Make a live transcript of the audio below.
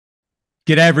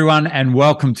G'day, everyone, and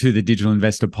welcome to the Digital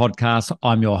Investor Podcast.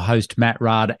 I'm your host, Matt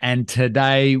Rudd, and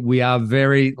today we are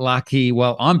very lucky.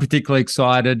 Well, I'm particularly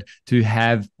excited to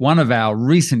have one of our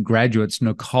recent graduates,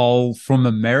 Nicole from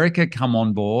America, come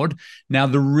on board. Now,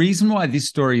 the reason why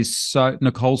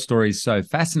Nicole's story is so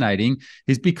fascinating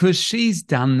is because she's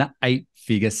done the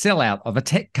eight-figure sellout of a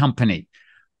tech company.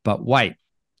 But wait,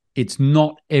 it's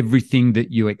not everything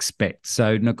that you expect.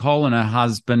 So Nicole and her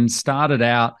husband started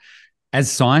out as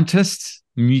scientists,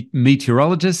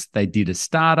 meteorologists. They did a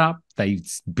startup. They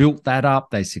built that up.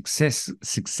 They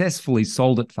successfully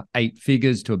sold it for eight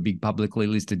figures to a big publicly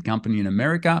listed company in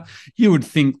America. You would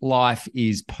think life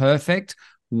is perfect.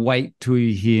 Wait till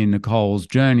you hear Nicole's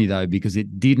journey, though, because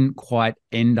it didn't quite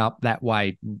end up that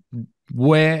way.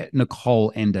 Where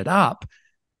Nicole ended up,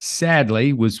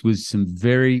 sadly, was with some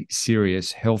very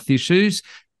serious health issues,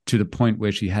 to the point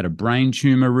where she had a brain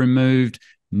tumor removed.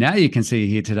 Now you can see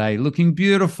her here today looking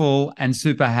beautiful and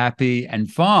super happy and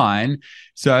fine.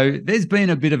 So there's been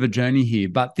a bit of a journey here,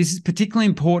 but this is particularly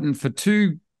important for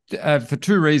two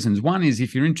reasons. One is,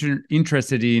 if you're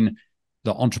interested in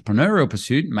the entrepreneurial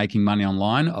pursuit, making money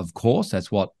online, of course,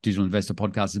 that's what Digital Investor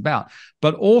Podcast is about.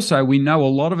 But also, we know a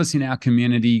lot of us in our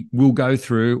community will go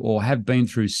through or have been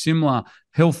through similar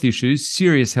health issues,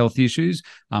 serious health issues,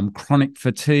 chronic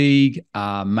fatigue,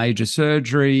 major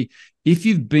surgery. If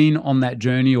you've been on that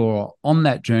journey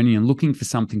and looking for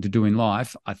something to do in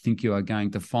life, I think you are going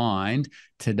to find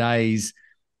today's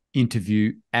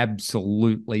interview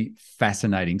absolutely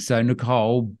fascinating. So,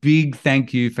 Nicole, big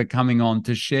thank you for coming on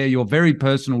to share your very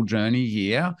personal journey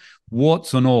here,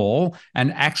 warts and all.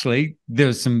 And actually,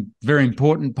 there's some very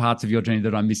important parts of your journey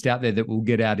that I missed out there that we'll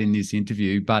get out in this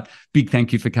interview. But big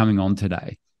thank you for coming on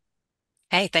today.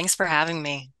 Hey, thanks for having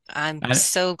me. I'm And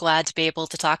so glad to be able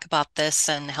to talk about this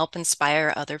and help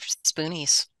inspire other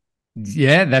spoonies.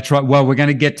 yeah, that's right. Well, we're going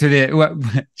to get to there. Well,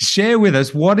 share with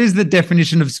us, what is the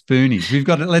definition of spoonies? We've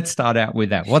got it. Let's start out with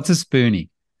that. What's a spoonie?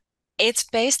 It's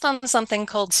based on something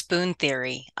called spoon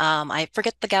theory. I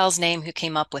forget the gal's name who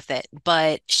came up with it,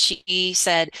 but she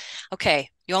said, okay,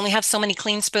 you only have so many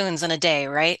clean spoons in a day,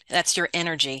 right? That's your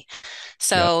energy. Yep.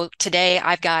 So today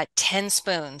I've got 10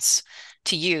 spoons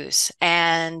to use,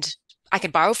 and I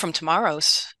could borrow from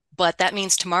tomorrow's, but that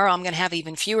means tomorrow I'm going to have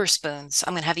even fewer spoons.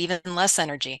 I'm going to have even less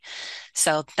energy.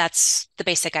 So that's the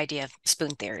basic idea of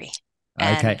spoon theory.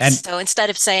 Okay. And And so instead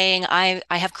of saying I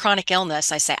have chronic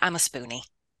illness, I say I'm a spoonie.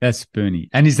 that's spoonie.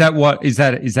 And is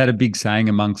that a big saying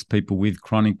amongst people with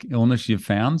chronic illness you've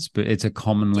found? But it's a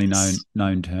commonly known Yes.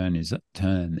 known term, is it?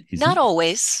 Isn't Not it?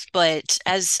 always, but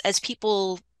as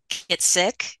people get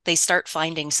sick, they start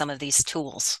finding some of these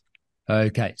tools.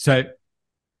 Okay. So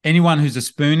anyone who's a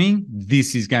spoonie,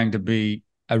 this is going to be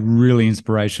a really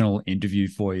inspirational interview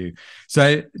for you.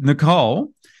 So,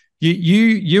 Nicole,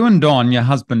 you and Don, your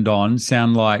husband Don,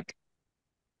 sound like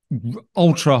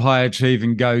ultra high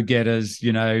achieving go getters,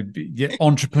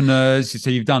 entrepreneurs. So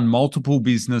you've done multiple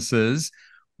businesses.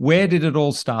 Where did it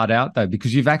all start out, though?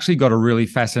 Because you've actually got a really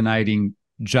fascinating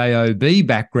job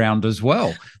background as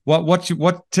well.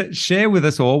 Share with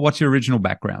us all? What's your original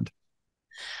background?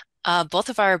 Both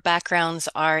of our backgrounds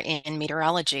are in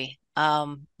meteorology.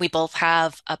 We both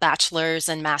have a bachelor's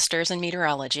and master's in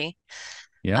meteorology.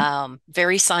 Yeah.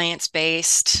 Very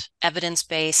science-based,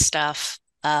 evidence-based stuff.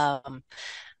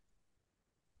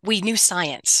 We knew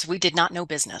science. We did not know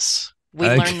business. We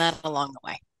Okay. learned that along the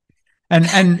way.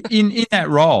 And in that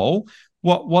role,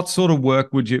 what sort of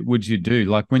work would you do?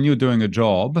 Like when you're doing a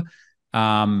job,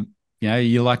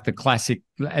 you like the classic,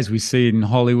 as we see it in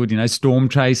Hollywood, storm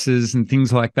chasers and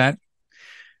things like that.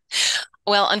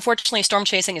 Well, unfortunately, storm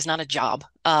chasing is not a job.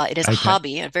 It is a Okay.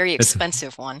 hobby, a very That's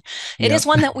expensive one. It yeah. is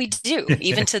one that we do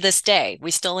even to this day.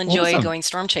 We still enjoy Awesome. going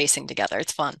storm chasing together.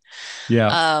 It's fun. Yeah.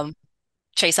 Um,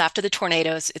 Chase after the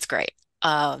tornadoes. It's great.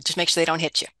 Just make sure they don't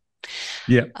hit you.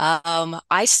 Yeah.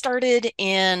 I started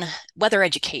in weather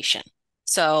education.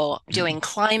 So doing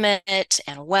climate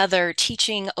and weather,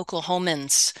 teaching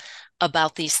Oklahomans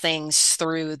about these things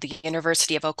through the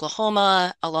University of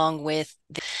Oklahoma,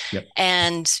 Yep.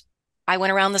 and I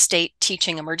went around the state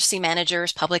teaching emergency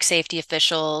managers, public safety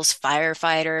officials,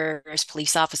 firefighters,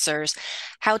 police officers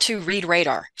how to read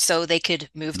radar so they could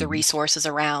move the Mhm. resources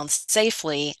around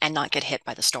safely and not get hit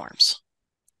by the storms.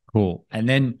 Cool. And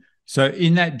then, so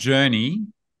in that journey,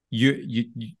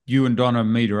 you and Don are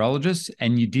meteorologists,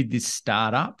 and you did this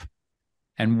startup.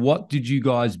 And what did you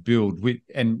guys build with?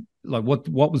 And like, what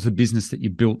was the business that you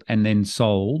built and then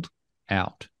sold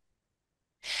out?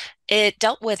 It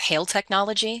dealt with hail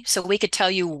technology, so we could tell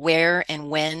you where and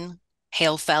when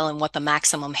hail fell and what the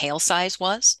maximum hail size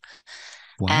was.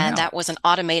 And Wow. that was an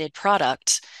automated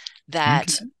product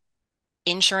that Okay.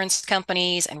 insurance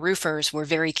companies and roofers were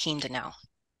very keen to know.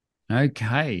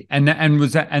 Okay. And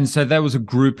was that, and so that was a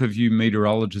group of you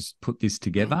meteorologists put this Mhm.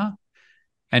 together?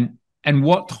 And and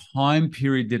what time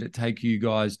period did it take you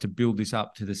guys to build this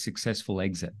up to the successful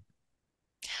exit?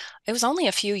 It was only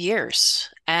a few years,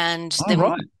 and All then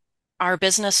right. our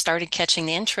business started catching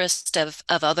the interest of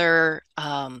other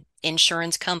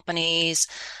insurance companies,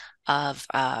 of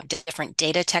different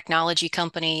data technology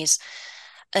companies,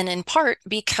 and in part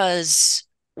because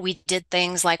we did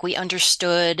things like we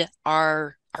understood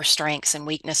our strengths and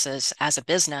weaknesses as a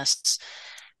business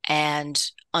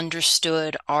and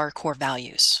understood our core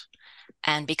values.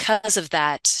 And because of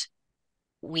that,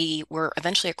 we were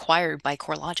eventually acquired by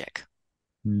CoreLogic.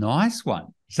 Nice one.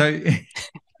 So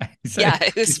so Yeah,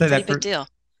 it you was a say pretty that big for deal.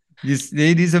 yes,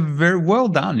 it is a very well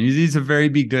done. It is a very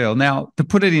big deal. Now, to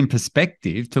put it in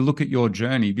perspective, to look at your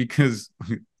journey, because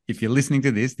if you're listening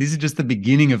to this is just the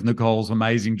beginning of Nicole's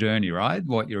amazing journey, right?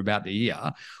 What you're about to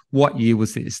hear. What year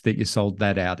was this that you sold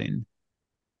that out in?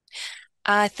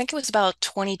 I think it was about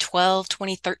 2012,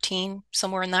 2013,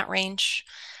 somewhere in that range.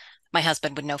 My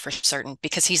husband would know for certain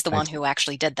because he's the one Okay. who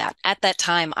actually did that. At that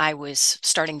time, I was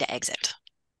starting to exit.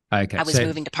 Okay. I was So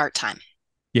moving to part-time.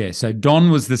 yeah, so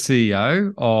Don was the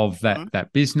CEO of that Mhm.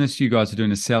 that business. You guys are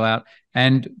doing a sellout,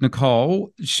 and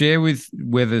Nicole, share with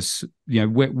us,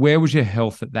 where was your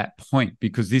health at that point?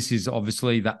 Because this is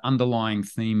obviously the underlying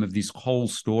theme of this whole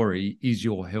story is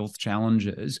your health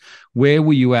challenges. Where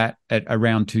were you at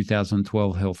around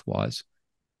 2012 health wise?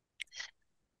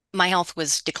 My health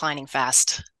was declining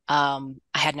fast. I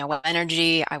had no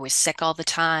energy. I was sick all the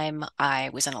time. I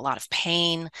was in a lot of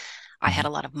pain. I had Mhm.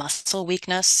 a lot of muscle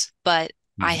weakness, but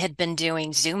I Mhm. had been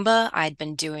doing Zumba. I'd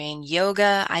been doing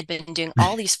yoga. I'd been doing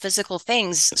all these physical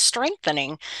things,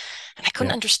 strengthening. And I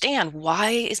couldn't Yeah. understand, why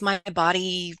is my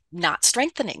body not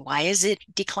strengthening? Why is it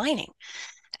declining?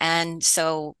 And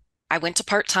so I went to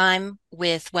part-time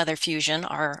with Weather Fusion,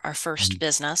 our first Mhm.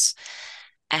 business.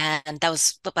 And that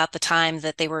was about the time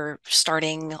that they were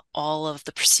starting all of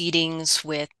the proceedings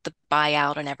with the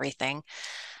buyout and everything.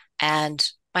 And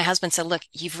my husband said, look,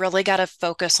 you've really got to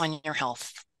focus on your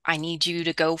health. I need you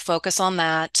to go focus on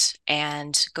that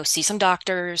and go see some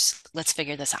doctors. Let's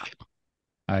figure this out.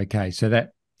 Okay,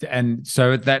 and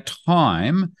so at that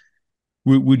time,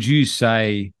 would you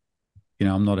say,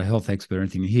 I'm not a health expert or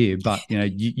anything here, but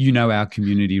you know our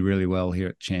community really well here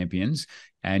at Champions,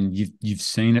 and you've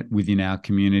seen it within our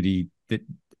community that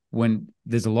when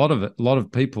there's a lot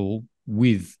of people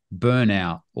with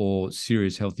burnout or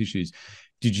serious health issues.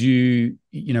 Did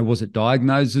was it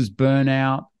diagnosed as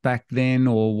burnout back then,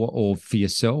 or for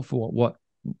yourself, or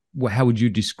how would you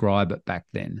describe it back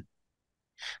then?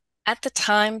 At the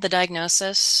time, the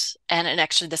diagnosis, and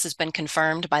actually this has been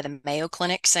confirmed by the Mayo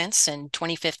Clinic since in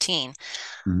 2015,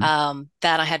 Mhm.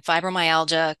 that I had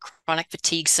fibromyalgia, chronic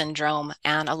fatigue syndrome,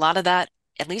 and a lot of that,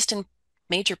 at least in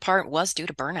major part, was due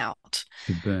to burnout,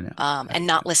 To burnout. and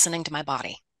not listening to my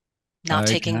body, not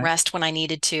taking Okay. rest when I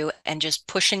needed to, and just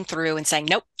pushing through and saying,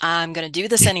 nope, I'm going to do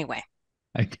this anyway.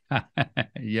 Okay.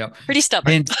 Yep. Pretty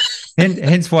stubborn. Hence,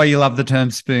 hence why you love the term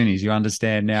spoonies. You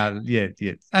understand now. Yeah,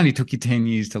 yeah. It only took you 10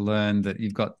 years to learn that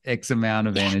you've got X amount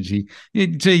of Yeah. energy.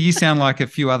 Gee, you sound like a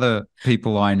few other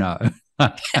people I know.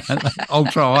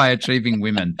 Ultra high achieving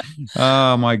women.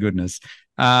 Oh my goodness.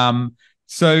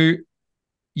 So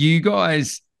you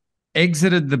guys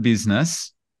exited the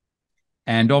business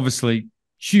and obviously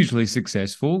hugely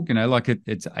successful, like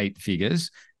it's eight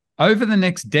figures. Over the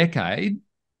next decade,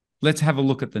 let's have a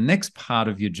look at the next part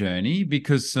of your journey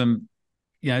because the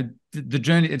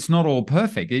journey, it's not all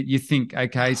perfect. You think,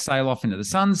 okay, sail off into the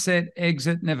sunset,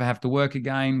 exit, never have to work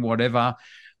again, whatever.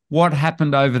 What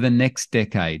happened over the next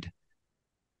decade?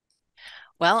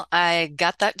 Well, I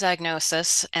got that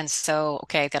diagnosis, and so,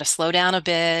 okay, I've got to slow down a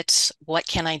bit. What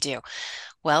can I do?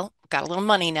 Well, got a little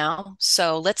money now,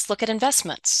 so let's look at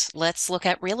investments. Let's look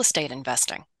at real estate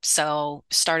investing. So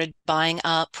started buying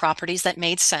up properties that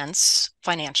made sense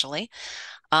financially.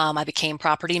 I became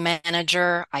property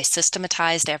manager. I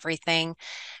systematized everything,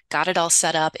 got it all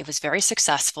set up. It was very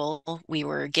successful. We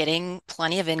were getting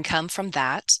plenty of income from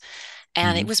that,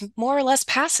 and it Mhm. was more or less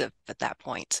passive at that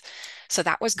point. So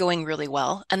that was going really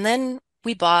well. And then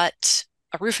we bought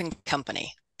a roofing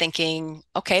company, thinking,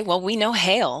 okay, well, we know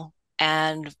hail,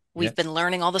 and Yeah. we've been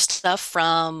learning all the stuff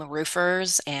from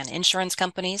roofers and insurance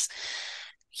companies.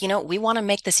 We want to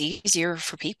make this easier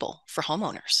for people, for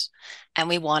homeowners, and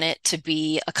we want it to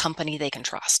be a company they can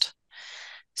trust.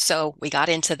 So we got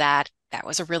into that. That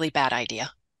was a really bad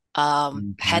idea.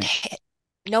 Had Okay.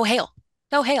 no hail,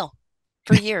 no hail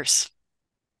for years.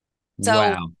 So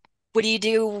Wow. what do you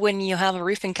do when you have a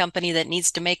roofing company that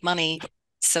needs to make money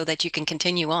so that you can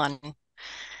continue on.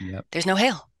 Yep. There's no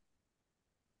hail.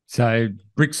 So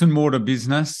bricks and mortar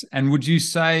business. And would you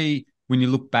say when you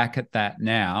look back at that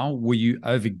now, were you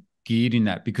over geared in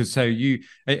that? Because so you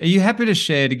are you happy to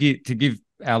share to give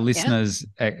our Yeah. listeners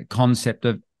a concept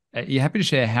of are you happy to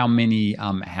share how many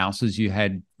houses you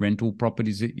had, rental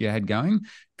properties that you had going?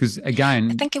 Because I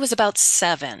again, think it was about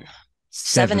seven in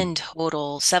seven.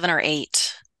 total, 7 or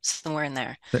 8, somewhere in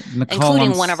there, But Nicole,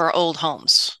 including one of our old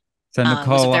homes. so It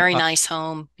was a Nicole, very nice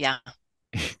home. Yeah.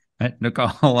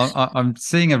 Nicole, I'm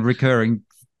seeing a recurring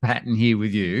pattern here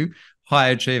with you. High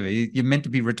achiever. You're meant to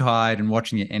be retired and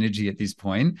watching your energy at this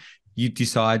point. You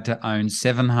decide to own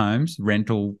 7 homes,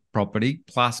 rental property,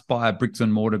 plus buy a bricks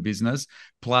and mortar business,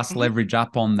 plus Mhm. leverage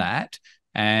up on that.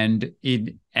 And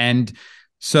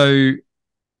so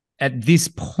at this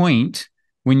point,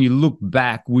 when you look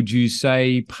back, would you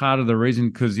say part of the reason,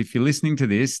 because if you're listening to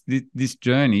this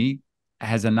journey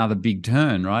has another big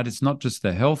turn, right? It's not just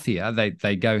the healthier,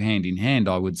 they go hand in hand,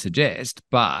 I would suggest.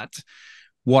 But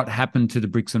what happened to the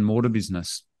bricks and mortar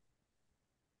business?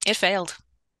 It failed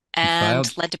It and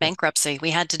failed. led to bankruptcy.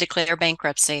 We had to declare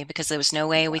bankruptcy because there was no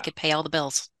way we Wow. could pay all the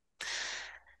bills.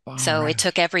 Far So it out.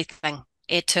 took everything.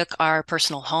 It took our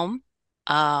personal home,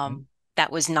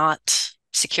 that was not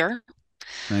secure.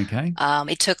 Okay.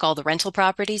 It took all the rental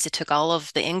properties. It took all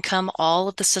of the income, all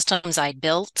of the systems I'd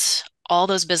built, all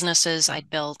those businesses I'd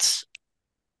built.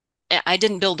 I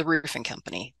didn't build the roofing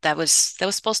company. That was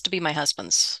supposed to be my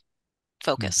husband's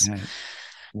focus. Okay.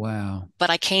 Wow. But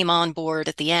I came on board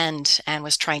at the end and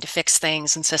was trying to fix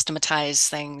things and systematize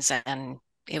things, and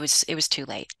it was too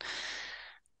late.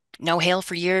 No hail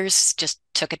for years, just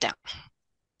took it down.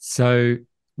 So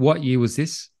what year was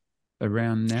this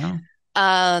around now?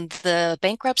 The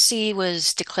bankruptcy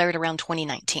was declared around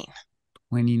 2019.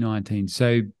 2019.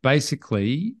 So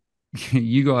basically,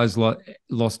 you guys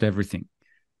lost everything.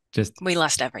 Just We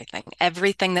lost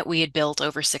everything that we had built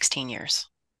over 16 years.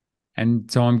 and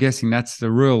so I'm guessing that's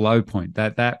the real low point.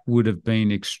 That would have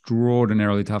been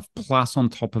extraordinarily tough. Plus, on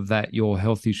top of that, your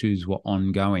health issues were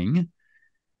ongoing.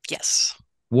 Yes.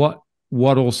 What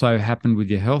also happened with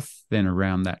your health then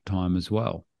around that time as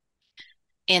well?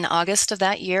 In August of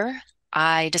that year,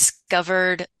 I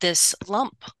discovered this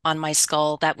lump on my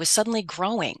skull that was suddenly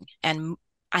growing and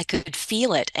I could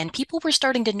feel it, and people were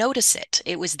starting to notice it.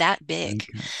 It was that big.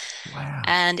 Okay. Wow.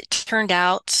 And it turned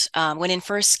out, went in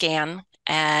for a scan,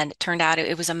 and it turned out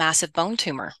it was a massive bone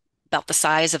tumor, about the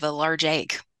size of a large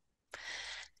egg.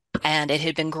 And it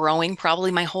had been growing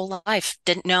probably my whole life.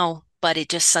 Didn't know, but it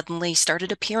just suddenly started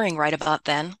appearing right about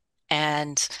then.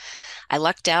 And I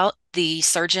lucked out. The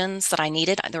surgeons that I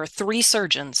needed, there were 3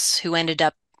 surgeons who ended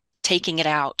up taking it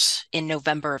out in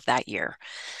November of that year.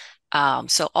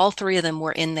 So all 3 of them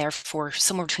were in there for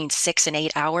somewhere between 6 and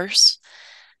 8 hours.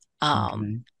 Um,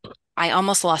 Okay. I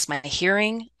almost lost my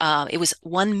hearing. It was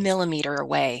 1 millimeter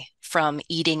away from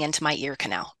eating into my ear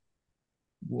canal.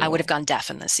 I would have Whoa. gone deaf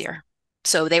in this year.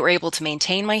 So they were able to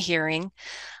maintain my hearing.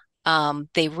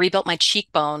 They rebuilt my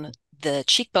cheekbone. The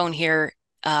cheekbone here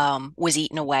was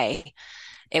eaten away.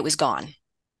 It was gone.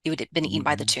 It had been eaten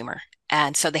by the tumor.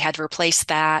 And so they had to replace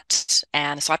that.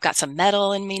 And so I've got some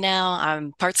metal in me now.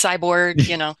 I'm part cyborg.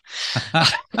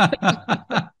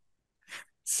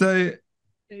 So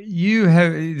you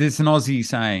have there's an Aussie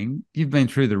saying you've been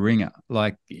through the ringer,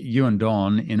 like you and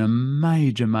Don, in a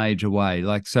major, major way.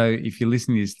 Like, so if you're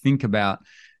listening to this, think about,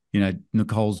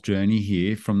 Nicole's journey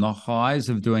here from the highs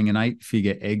of doing an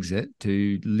 8-figure exit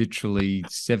to literally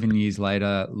 7 years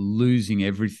later, losing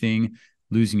everything,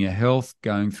 losing your health,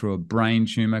 going through a brain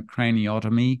tumor,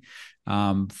 craniotomy,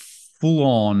 full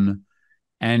on,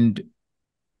 and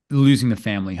losing the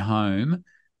family home.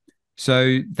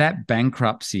 So that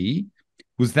bankruptcy,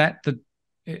 was that the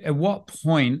at what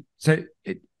point?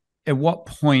 At what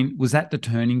point was that the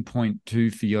turning point too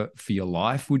for your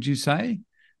life? Would you say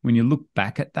when you look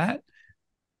back at that,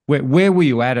 where were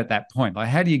you at that point? Like,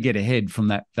 how do you get ahead from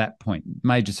that point?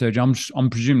 Major surgery. I'm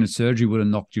presuming the surgery would have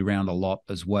knocked you around a lot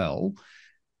as well.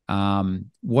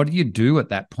 What do you do at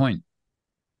that point?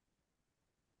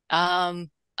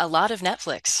 Um, a lot of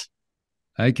Netflix,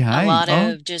 a Okay. lot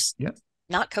Oh, of just yep.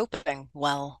 not coping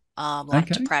well, a lot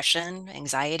of Okay. depression,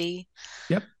 anxiety.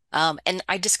 Yep. And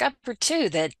I discovered too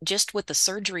that just with the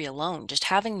surgery alone, just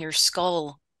having your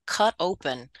skull cut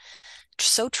open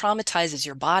so traumatizes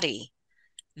your body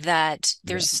that Yep.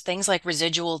 there's things like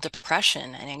residual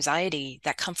depression and anxiety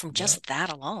that come from Yep. just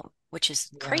that alone, which is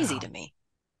crazy to Wow. me.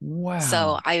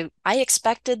 So Wow. I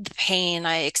expected the pain,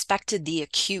 I expected the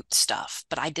acute stuff,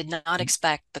 but I did not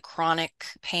expect the chronic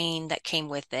pain that came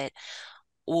with it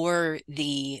or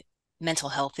the mental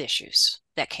health issues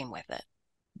that came with it.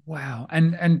 Wow.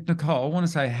 And Nicole, I want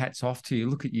to say hats off to you.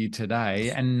 Look at you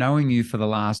today and knowing you for the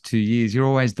last 2 years, you're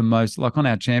always the most like on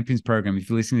our champions program. If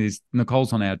you listen to this,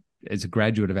 Nicole's on our as a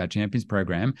graduate of our champions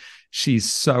program.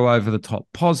 She's so over the top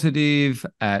positive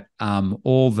at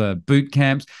all the boot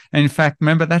camps. And in fact,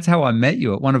 remember, that's how I met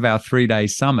you at one of our 3-day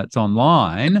summits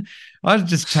online. I was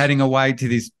just chatting away to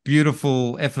this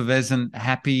beautiful, effervescent,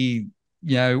 happy,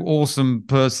 awesome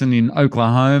person in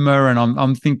Oklahoma. And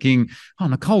I'm thinking, oh,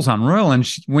 Nicole's unreal. And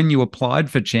when you applied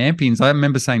for champions, I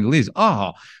remember saying to Liz,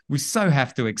 oh, we so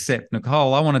have to accept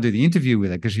Nicole. I want to do the interview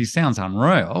with her because she sounds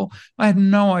unreal. I had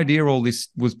no idea all this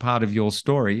was part of your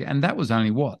story. And that was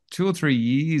only what, 2 or 3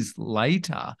 years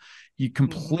later, you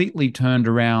completely turned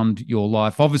around your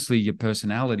life, obviously your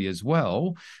personality as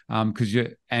well. Because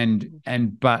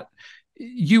but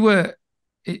you were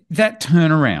that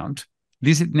turnaround.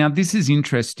 This is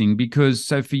interesting because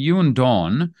so for you and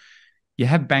Don, you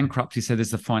have bankruptcy. So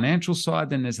there's the financial side,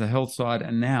 then there's the health side.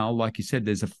 And now, like you said,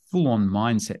 there's a full-on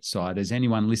mindset side. As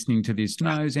anyone listening to this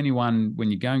knows, anyone, when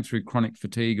you're going through chronic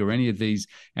fatigue or any of these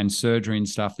and surgery and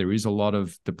stuff, there is a lot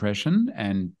of depression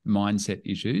and mindset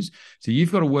issues. So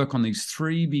you've got to work on these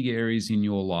three big areas in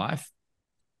your life.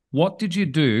 What did you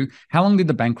do? How long did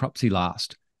the bankruptcy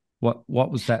last? What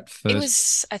was that It first?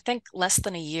 was, I think, less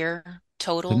than a year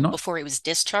total Not before it was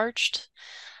discharged.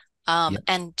 yet.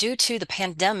 And due to the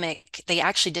pandemic, they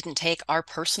actually didn't take our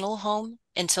personal home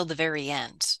until the very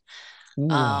end.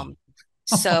 Wow. Um,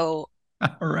 so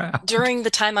Around. during the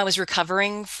time I was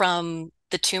recovering from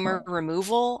the tumor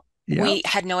removal, Yep. we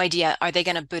had no idea, are they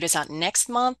going to boot us out next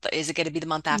month? Is it going to be the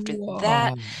month after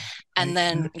that? Wow. And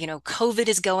then, Okay. COVID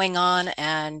is going on.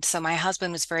 And so my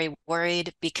husband was very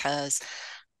worried because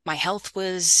my health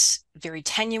was very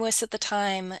tenuous at the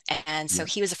time. And so Yep.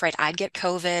 he was afraid I'd get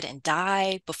COVID and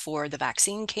die before the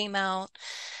vaccine came out.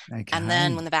 And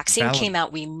then Okay. when the vaccine Valid. came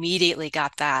out, we immediately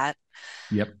got that.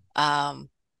 Yep. Um,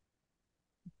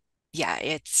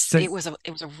 yeah, So it was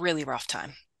a really rough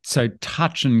time. so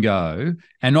touch and go.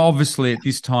 And obviously at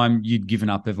this time you'd given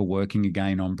up ever working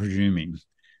again, I'm presuming.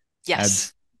 Yes.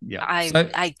 Abs. Yep. So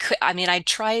I mean, I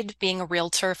tried being a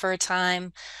realtor for a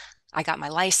time. I got my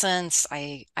license.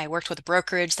 I worked with a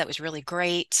brokerage that was really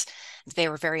great. They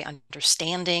were very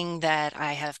understanding that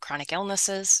I have chronic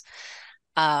illnesses.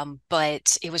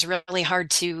 But it was really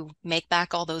hard to make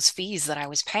back all those fees that I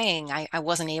was paying. I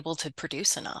wasn't able to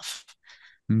produce enough,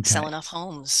 sell okay. enough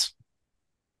homes.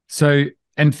 So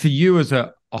and for you as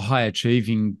a high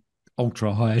achieving,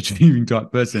 ultra high achieving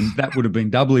type person, that would have been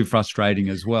doubly frustrating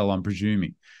as well, I'm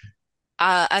presuming.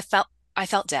 I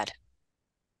felt dead.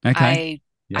 Okay. I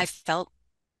I Yep. felt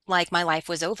like my life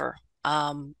was over.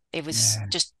 It was Yeah.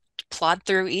 just plod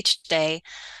through each day.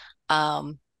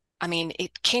 Um, I mean,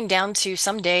 it came down to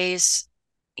some days,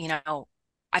 you know,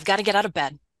 I've got to get out of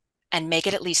bed and make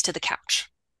it at least to the couch.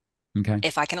 Okay.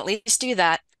 If I can at least do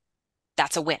that,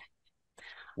 that's a win.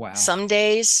 Wow. Some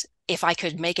days, if I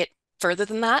could make it further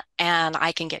than that and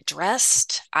I can get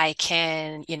dressed, I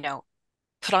can,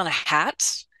 put on a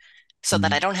hat so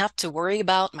that I Mhm. don't have to worry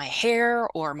about my hair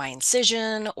or my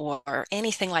incision or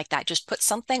anything like that. Just put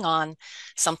something on,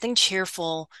 something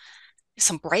cheerful,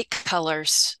 some bright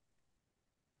colors,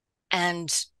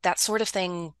 and that sort of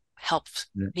thing helped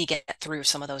Yeah. me get through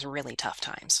some of those really tough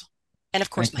times. And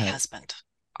of course, my Okay. husband,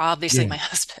 obviously, Yeah. my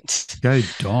husband. Go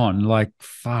Don, like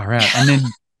far out. And then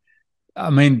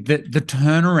I mean the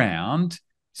turnaround.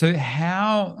 So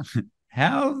how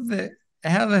the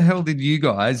how the hell did you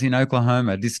guys in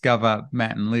Oklahoma discover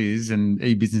Matt and Liz and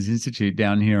E-Business Institute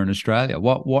down here in Australia?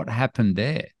 What happened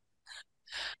there?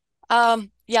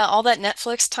 Yeah, all that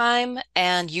Netflix time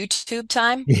and YouTube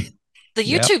time. Yeah. The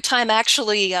Yep. YouTube time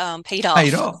actually paid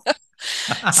Paid off. off.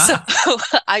 So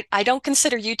I don't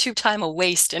consider YouTube time a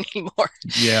waste anymore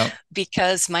Yeah.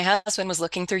 because my husband was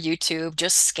looking through YouTube,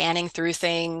 just scanning through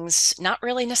things, not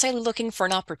really necessarily looking for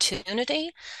an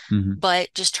opportunity, Hmm.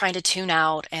 but just trying to tune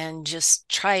out and just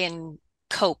try and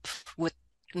cope with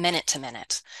minute to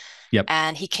minute. Yep.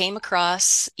 And he came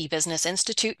across eBusiness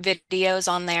Institute videos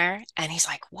on there, and he's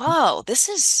like, "Whoa, this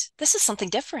is something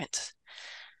different."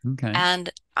 Okay.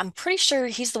 And I'm pretty sure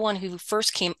he's the one who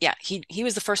first came, yeah, he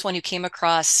was the first one who came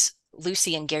across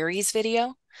Lucy and Gary's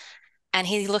video. And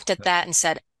he looked at that and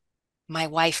said, "My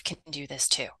wife can do this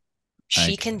too.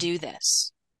 She can Okay. do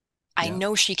this. I Yeah.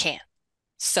 know she can."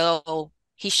 So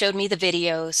he showed me the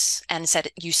videos and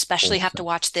said, "You especially have to Awesome.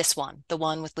 watch this one, the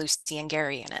one with Lucy and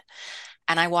Gary in it."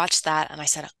 And I watched that and I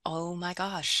said, "Oh my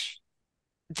gosh,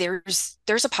 there's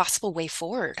a possible way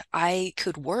forward. I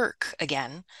could work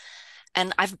again."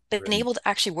 And I've been Brilliant. able to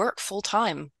actually work full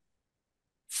time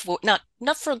for not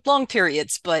for long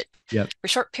periods, but Yep. for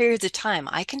short periods of time,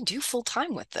 I can do full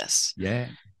time with this. Yeah.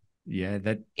 Yeah.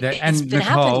 It's And been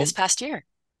happening this Nicole, past year.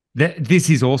 this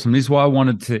is awesome. This is why I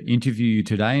wanted to interview you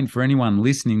today. And for anyone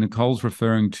listening, Nicole's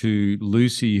referring to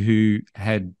Lucy, who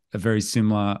had a very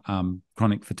similar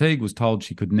chronic fatigue, was told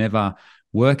she could never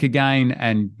work again.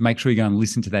 And make sure you go and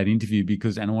listen to that interview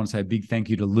because, and I want to say a big thank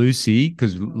you to Lucy,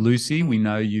 because Lucy, Mhm. we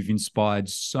know you've inspired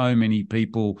so many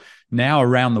people now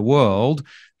around the world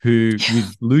who,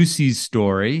 with Lucy's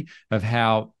story of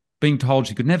how being told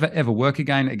she could never ever work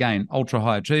again, ultra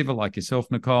high achiever like yourself,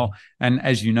 Nicole. And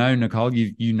as you know, Nicole,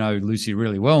 you know Lucy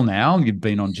really well now. You've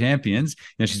been on Champions.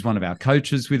 She's one of our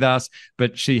coaches with us,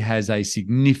 but she has a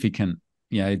significant,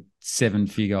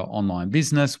 7-figure online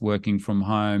business, working from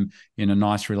home in a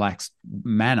nice, relaxed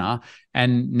manner.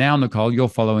 And now, Nicole, you're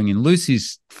following in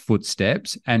Lucy's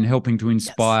footsteps and helping to Yes.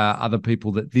 inspire other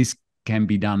people that this can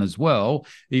be done as well.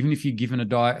 Even if you're given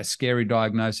a scary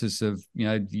diagnosis of,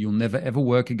 you'll never ever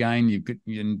work again,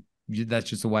 that's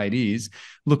just the way it is.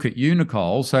 Look at you,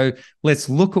 Nicole. So let's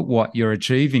look at what you're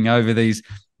achieving over these,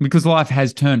 because life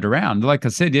has turned around, like I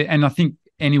said. And I think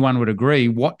anyone would agree,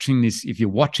 watching this, if you're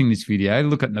watching this video,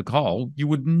 look at Nicole, you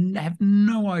would have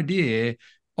no idea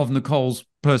of Nicole's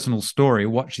personal story,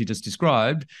 what she just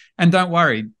described. And don't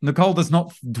worry, Nicole does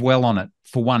not dwell on it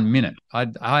for 1 minute.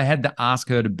 I had to ask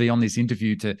her to be on this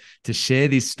interview to share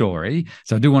this story.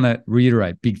 So I do want to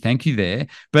reiterate, big thank you there.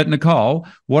 But Nicole,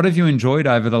 what have you enjoyed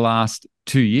over the last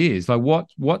 2 years? Like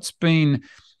what's been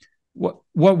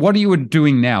what are you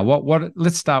doing now? What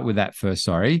let's start with that first.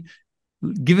 Sorry.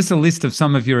 Give us a list of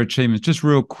some of your achievements, just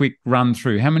real quick run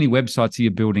through. How many websites are you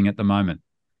building at the moment?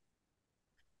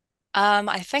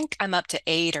 I think I'm up to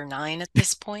 8 or 9 at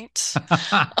this point.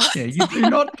 Yeah, you do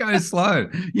not go slow.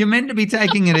 You're meant to be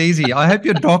taking it easy. I hope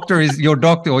your doctor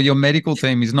or your medical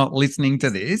team is not listening to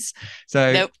this.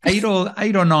 So Nope. eight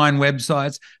or nine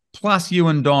websites, plus you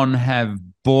and Don have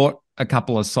bought a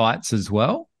couple of sites as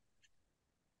well.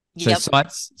 So Yep.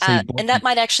 sites, so you bought. And that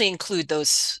might actually include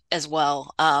those as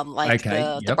well, like Okay.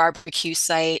 the Yep. barbecue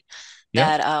site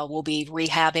Yep. that we'll be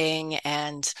rehabbing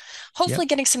and Yep. hopefully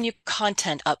getting some new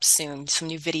content up soon, some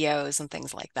new videos and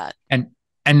things like that. And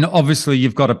and obviously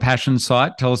you've got a passion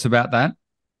site. Tell us about that.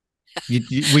 We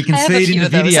can I have a see it in few the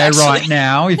of those video actually, right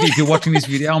now. If you're watching this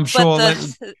video, I'm but sure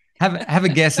the have a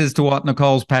guess as to what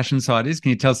Nicole's passion site is.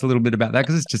 Can you tell us a little bit about that?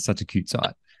 Because it's just such a cute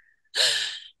site.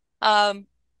 um,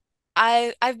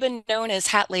 I've been known as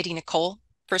Hat Lady Nicole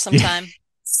for some Yeah. time. Yeah.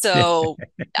 So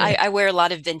I wear a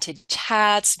lot of vintage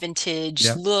hats, vintage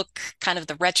Yep. look, kind of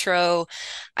the retro.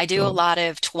 I do a Sure. lot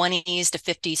of 20s to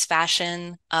 50s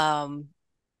fashion.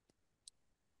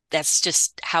 That's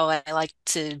just how I like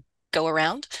to go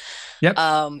around. Yep.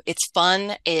 It's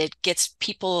fun. It gets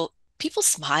people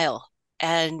smile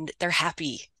and they're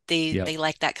happy. Yep. They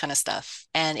like that kind of stuff,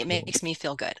 and it Sure. makes me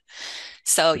feel good.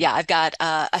 So yeah, I've got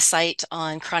a site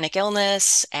on chronic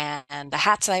illness and the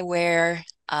hats I wear.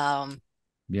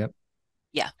 Yep.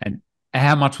 Yeah, And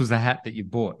how much was the hat that you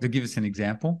bought? To give us an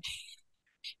example.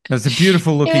 It's a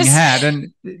beautiful it looking was hat.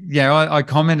 And yeah, I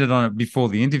commented on it before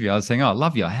the interview. I was saying, "Oh, I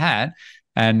love your hat."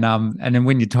 And then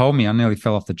when you told me, I nearly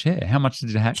fell off the chair. How much did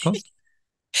the hat cost?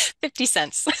 50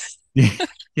 cents. Yeah.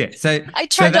 Yeah. I So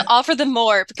tried to offer them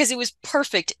more because it was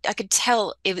perfect. I could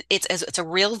tell it's a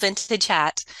real vintage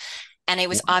hat, and it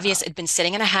was obvious wow. it'd been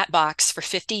sitting in a hat box for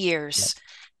 50 Yep. years,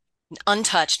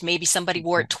 untouched. Maybe somebody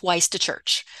wore it twice to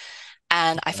church.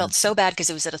 And I felt so bad because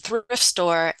it was at a thrift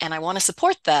store and I want to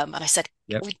support them. And I said,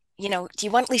 Yep. do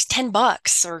you want at least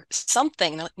 $10 or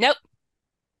something? And they're like, nope,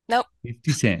 nope.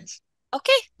 50 cents.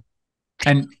 Okay.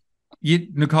 And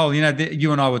Nicole,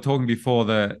 you and I were talking before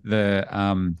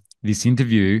the this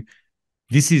interview.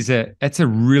 It's a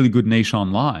really good niche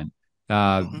online.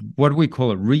 Mhm. What do we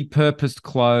call it? Repurposed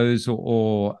clothes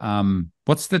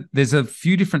there's a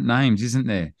few different names, isn't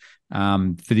there?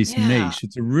 For this Yeah. niche.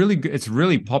 It's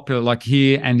really popular, like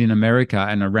here and in America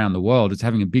and around the world. It's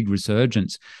having a big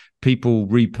resurgence. People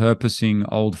repurposing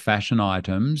old fashioned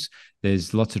items.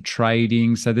 There's lots of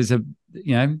trading. So there's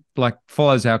like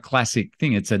follows our classic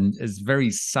thing. It's very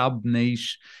sub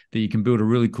niche that you can build a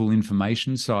really cool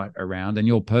information site around. And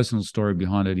your personal story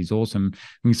behind it is awesome.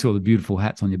 We saw the beautiful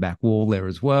hats on your back wall there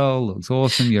as well. Looks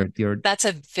awesome. You're That's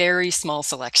a very small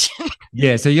selection.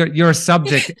 Yeah, so you're a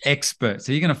subject expert,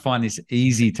 so you're going to find this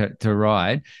easy to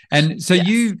ride. And so Yes.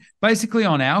 you basically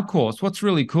on our course, what's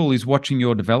really cool is watching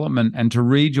your development and to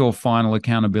read your final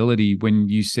accountability when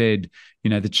you said,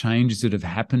 the changes that have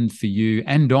happened for you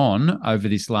and on over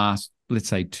this last, let's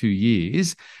say, 2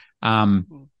 years,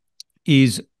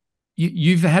 is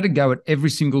you've had a go at every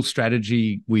single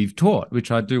strategy we've taught, which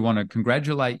I do want to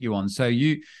congratulate you on. So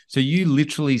you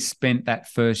literally spent that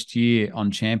first year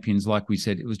on Champions, like we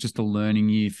said, it was just a learning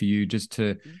year for you, just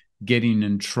to get in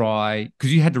and try,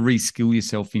 because you had to reskill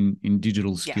yourself in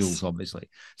digital skills, Yes. obviously.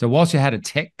 So whilst you had a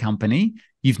tech company,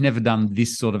 you've never done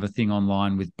this sort of a thing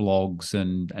online with blogs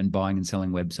and buying and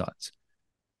selling websites.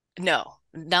 No,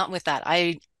 not with that.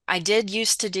 I did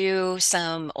used to do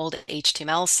some old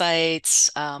HTML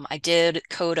sites. I did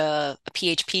code a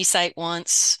PHP site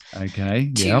once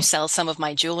Okay. to Yep. sell some of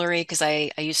my jewelry because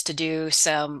I used to do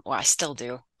some, well, I still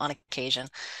do on occasion,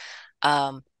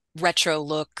 um, retro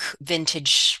look,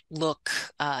 vintage look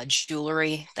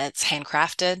jewelry that's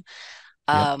handcrafted.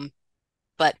 Yep. Um,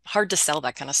 but hard to sell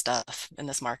that kind of stuff in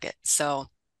this market. So,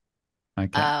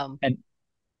 Okay. um, And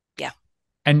yeah.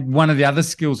 And one of the other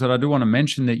skills that I do want to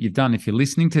mention that you've done, if you're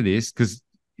listening to this, because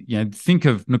think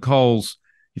of Nicole's,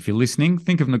 if you're listening,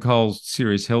 think of Nicole's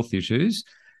serious health issues.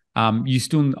 I'm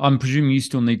presuming you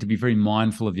still need to be very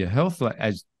mindful of your health, like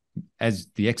as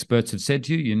the experts have said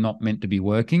to you, you're not meant to be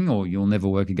working, or you'll never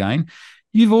work again.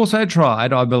 You've also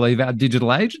tried, I believe, our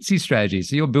digital agency strategy.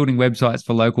 So you're building websites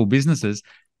for local businesses.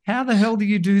 How the hell do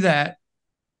you do that,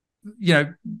 you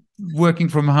know, working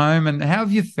from home? And how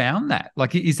have you found that?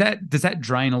 Like, does that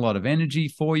drain a lot of energy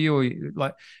for you, or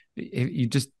like you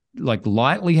just like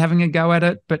lightly having a go at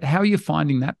it? But how are you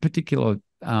finding that particular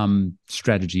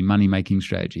strategy, money making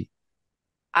strategy?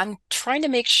 I'm trying to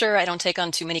make sure I don't take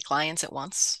on too many clients at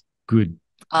once. Good.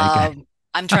 Okay. Um,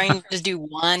 I'm trying to do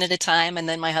one at a time. And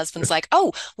then my husband's like,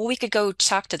 oh, well, we could go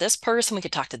talk to this person. We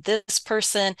could talk to this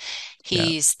person. Yeah.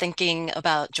 He's thinking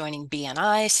about joining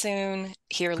BNI soon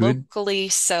here Good. locally.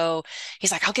 So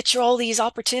he's like, I'll get you all these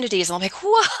opportunities. And I'm like,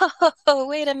 whoa,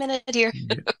 wait a minute here.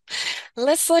 Yeah.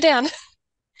 Let's slow down.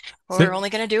 So We're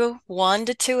only going to do one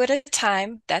to two at a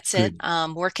time. That's it.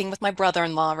 good. Working with my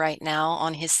brother-in-law right now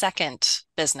on his second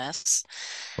business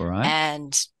All right.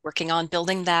 and working on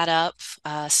building that up.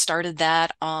 Started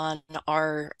that on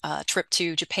our trip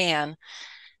to Japan.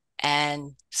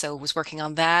 And so was working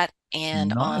on that and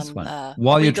Nice on one.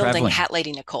 While you're rebuilding traveling. Hat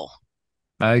Lady Nicole.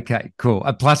 Okay, cool.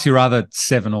 Plus your other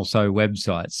seven or so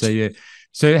websites.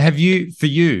 So have you, for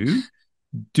you,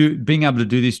 being able to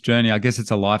do this journey, I guess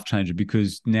it's a life changer,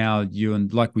 because now you,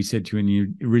 and like we said to you in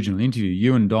the original interview,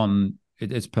 you and Don,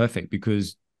 it's perfect,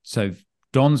 because so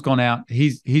Don's gone out,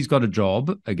 he's got a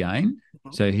job again.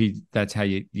 Mhm. So that's how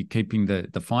you're keeping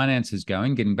the finances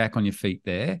going, getting back on your feet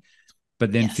there.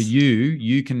 But then for Yes. you,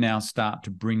 you can now start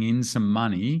to bring in some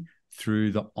money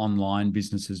through the online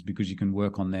businesses, because you can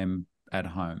work on them at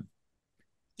home.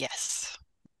 Yes.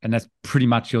 And that's pretty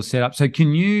much your setup. So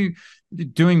can you,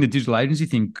 doing the digital agency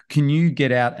thing, can you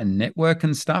get out and network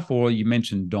and stuff? Or you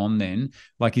mentioned Don then,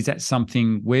 like, is that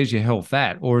something, where's your health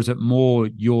at? Or is it more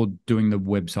you're doing the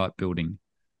website building?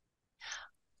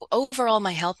 Overall,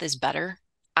 my health is better.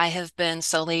 I have been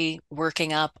slowly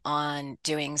working up on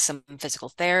doing some physical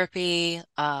therapy.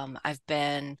 I've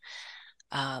been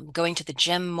going to the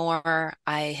gym more.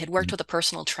 I had worked Mm. with a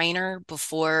personal trainer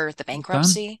before the Well done.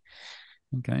 bankruptcy.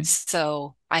 Okay.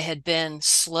 So I had been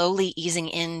slowly easing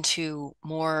into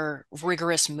more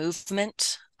rigorous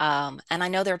movement. And I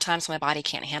know there are times when my body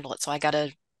can't handle it. So I got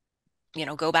to,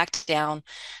 go back down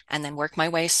and then work my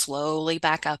way slowly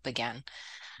back up again.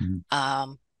 Mhm.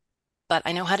 Um, but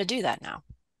I know how to do that now.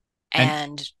 And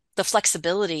And the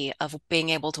flexibility of being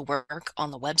able to work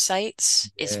on the websites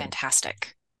is yeah.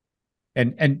 fantastic.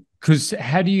 And because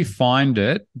how do you find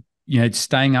it,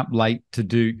 staying up late to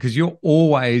do, because you're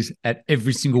always at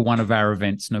every single one of our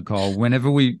events, Nicole. Whenever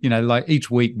we, like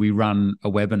each week we run a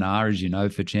webinar, as you know,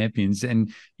 for champions,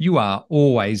 and you are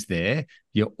always there.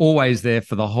 You're always there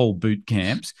for the whole boot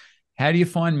camps. How do you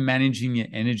find managing your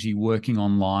energy working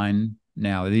online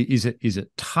now? Is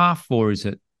it tough, or is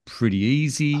it pretty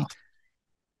easy?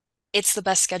 It's the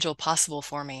best schedule possible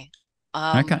for me.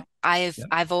 Okay. I've Yep.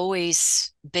 I've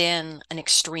always been an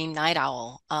extreme night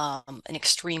owl, an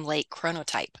extreme late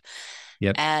chronotype,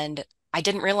 Yep. and I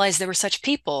didn't realize there were such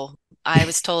people. I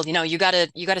was told, you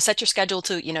gotta set your schedule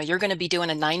to, you're going to be doing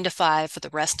a 9 to 5 for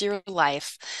the rest of your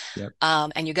life, Yep.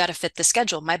 and you got to fit the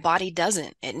schedule. My body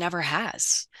doesn't. It never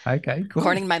has. Okay.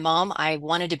 According Cool. to my mom, I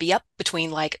wanted to be up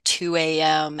between like 2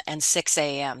 a.m. and 6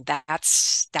 a.m.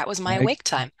 That was my Okay. wake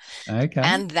time. Okay.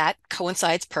 And that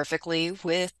coincides perfectly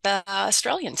with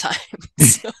Australian time.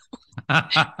 So,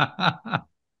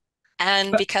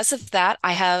 and But because of that,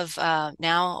 I have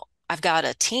now I've got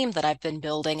a team that I've been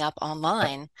building up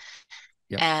online,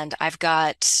 yep. and I've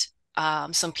got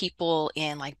some people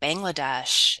in like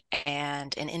Bangladesh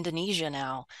and in Indonesia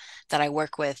now that I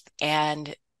work with,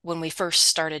 and when we first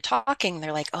started talking,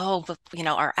 they're like, "Oh, but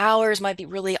our hours might be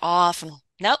really off." And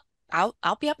nope,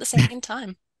 I'll be up the same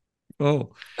time.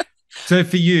 Oh, so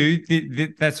for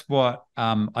you, that's what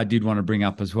I did want to bring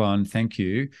up as well. And thank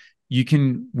you. You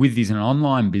can, with this an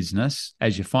online business,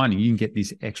 as you're finding, you can get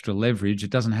this extra leverage.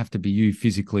 It doesn't have to be you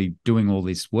physically doing all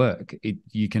this work.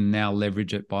 You can now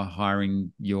leverage it by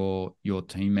hiring your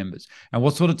team members. And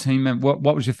what sort of team member?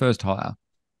 What was your first hire?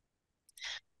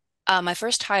 My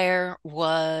first hire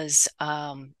was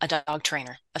a dog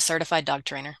trainer, a certified dog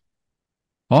trainer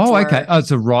Oh, okay. for Oh,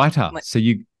 it's a writer. what? So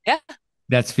you Yeah,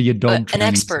 that's for your dog an training.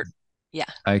 expert. Yeah,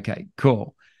 Okay,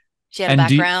 cool. she had a And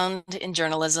do you, background in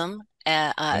journalism,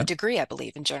 a yeah. degree, I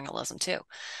believe, in journalism too.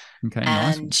 Okay,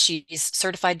 nice. And she's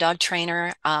certified dog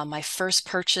trainer. My first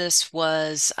purchase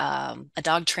was a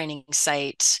dog training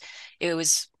site. It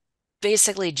was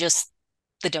basically just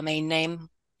the domain name.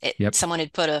 Yep. Someone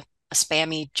had put a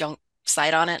spammy junk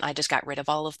site on it. I just got rid of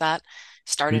all of that,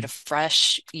 started Good.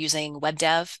 afresh using web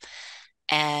dev,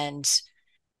 and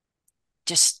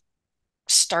just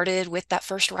started with that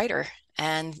first writer.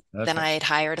 And then I Perfect. had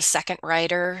hired a second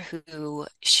writer who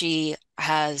she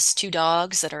has two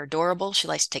dogs that are adorable. She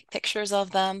likes to take pictures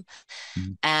of them.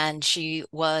 Mhm. And she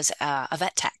was a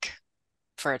vet tech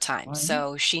for a time. Right.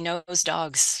 So she knows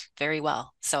dogs very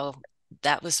well. So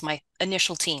that was my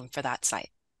initial team for that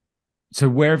site. So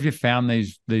where have you found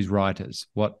these writers?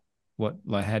 What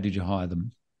like how did you hire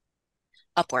them?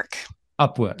 Upwork.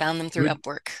 Upwork. Found them through Good.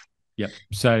 Upwork. Yep.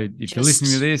 So if you're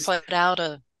listening to Just this, put out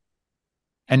a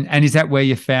and is that where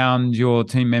you found your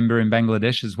team member in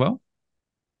Bangladesh as well?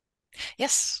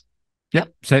 yes. Yep.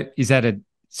 Yep. So is that a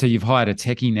so you've hired a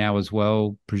techie now as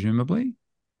well, presumably?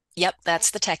 Yep.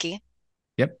 That's the techie.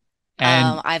 Yep.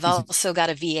 And I've is it also got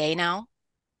a VA now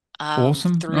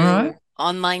awesome? All right. through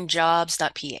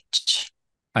onlinejobs.ph.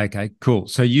 Okay, cool.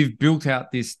 So you've built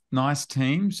out this nice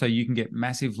team so you can get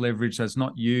massive leverage. So it's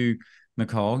not you,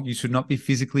 Nicole. You should not be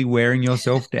physically wearing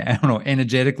yourself down or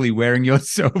energetically wearing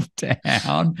yourself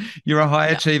down. You're a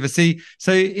high No, achiever. See,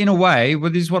 so in a way, well,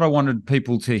 this is what I wanted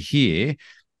people to hear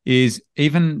is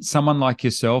even someone like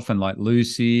yourself and like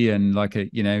Lucy and like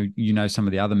some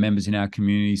of the other members in our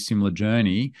community, similar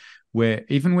journey, where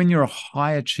even when you're a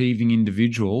high achieving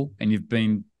individual and you've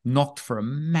been knocked for a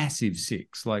massive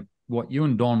six, like what you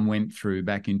and Don went through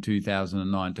back in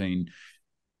 2019,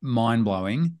 mind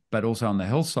blowing, but also on the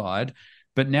health side.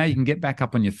 But now you can get back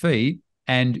up on your feet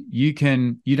and you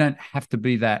don't have to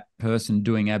be that person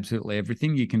doing absolutely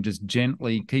everything. You can just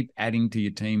gently keep adding to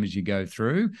your team as you go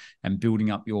through and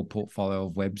building up your portfolio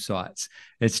of websites.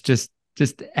 It's just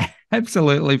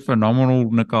absolutely phenomenal,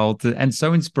 Nicole, and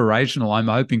so inspirational. I'm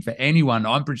hoping for anyone,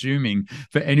 I'm presuming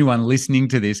for anyone listening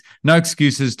to this, no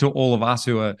excuses to all of us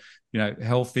who are,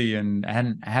 healthy and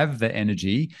have the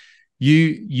energy.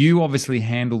 You obviously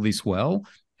handle this well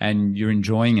and you're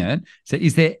enjoying it. So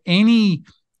is there any,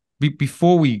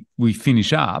 before we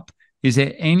finish up, is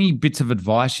there any bits of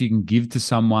advice you can give to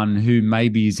someone who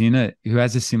maybe is in it, who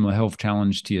has a similar health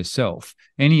challenge to yourself?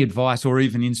 Any advice or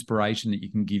even inspiration that you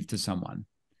can give to someone?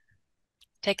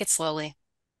 take it slowly,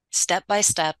 step by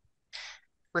step,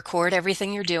 record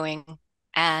everything you're doing,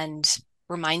 and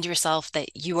remind yourself that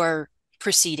you are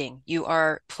proceeding. You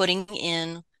are putting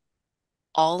in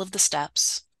all of the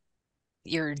steps.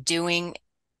 You're doing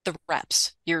the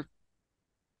reps. Yep.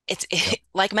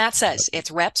 Like Matt says,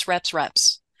 it's reps, reps,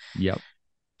 reps. Yep.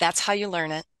 That's how you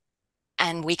learn it.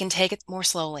 And we can take it more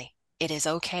slowly. It is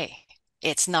okay.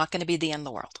 It's not going to be the end of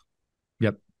the world.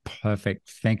 Yep. Perfect.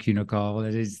 Thank you, Nicole.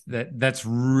 That's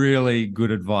really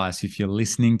good advice. If you're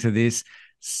listening to this,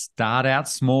 start out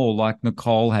small like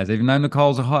Nicole has. Even though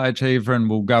Nicole's a high achiever and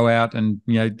will go out and,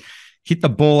 hit the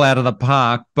ball out of the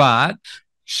park, but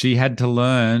she had to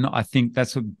learn. I think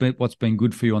that's what's been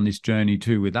good for you on this journey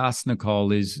too with us,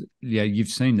 Nicole, is you've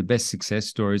seen the best success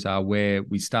stories are where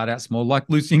we start out small, like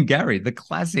Lucy and Gary, the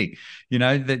classic,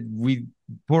 that we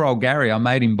poor old Gary, I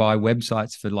made him buy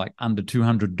websites for like under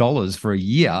 $200 for a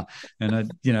year.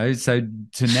 And, so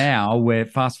to now, where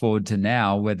fast forward to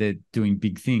now where they're doing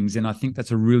big things. And I think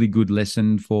that's a really good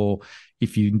lesson for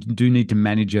if you do need to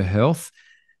manage your health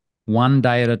one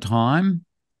day at a time.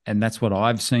 And that's what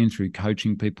I've seen through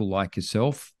coaching people like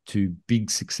yourself to big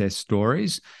success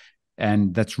stories.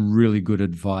 And that's really good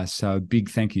advice. So big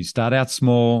thank you. Start out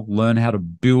small, learn how to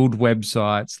build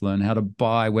websites, learn how to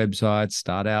buy websites,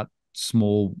 start out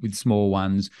small with small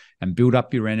ones and build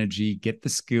up your energy, get the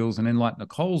skills. And then like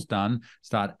Nicole's done,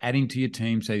 start adding to your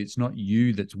team. So it's not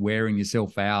you that's wearing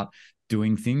yourself out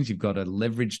doing things. You've got a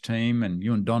leverage team, and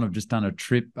you and Don have just done a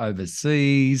trip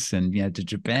overseas and to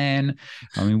Japan.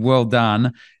 I mean, well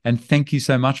done. And thank you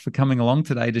so much for coming along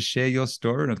today to share your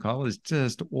story, Nicole. It's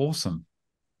just awesome.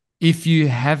 If you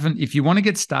want to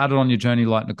get started on your journey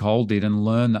like Nicole did and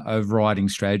learn the overriding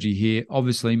strategy here,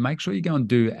 obviously make sure you go and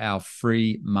do our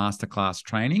free masterclass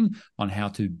training on how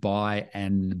to buy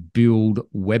and build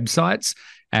websites.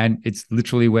 And it's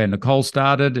literally where Nicole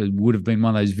started. It would have been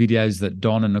one of those videos that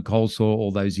Don and Nicole saw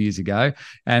all those years ago.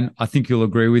 And I think you'll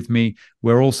agree with me.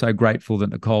 We're also grateful that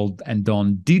Nicole and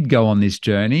Don did go on this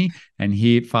journey and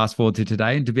here, fast forward to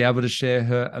today, and to be able to share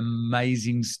her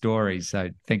amazing story.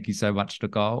 So thank you so much,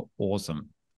 Nicole. Awesome.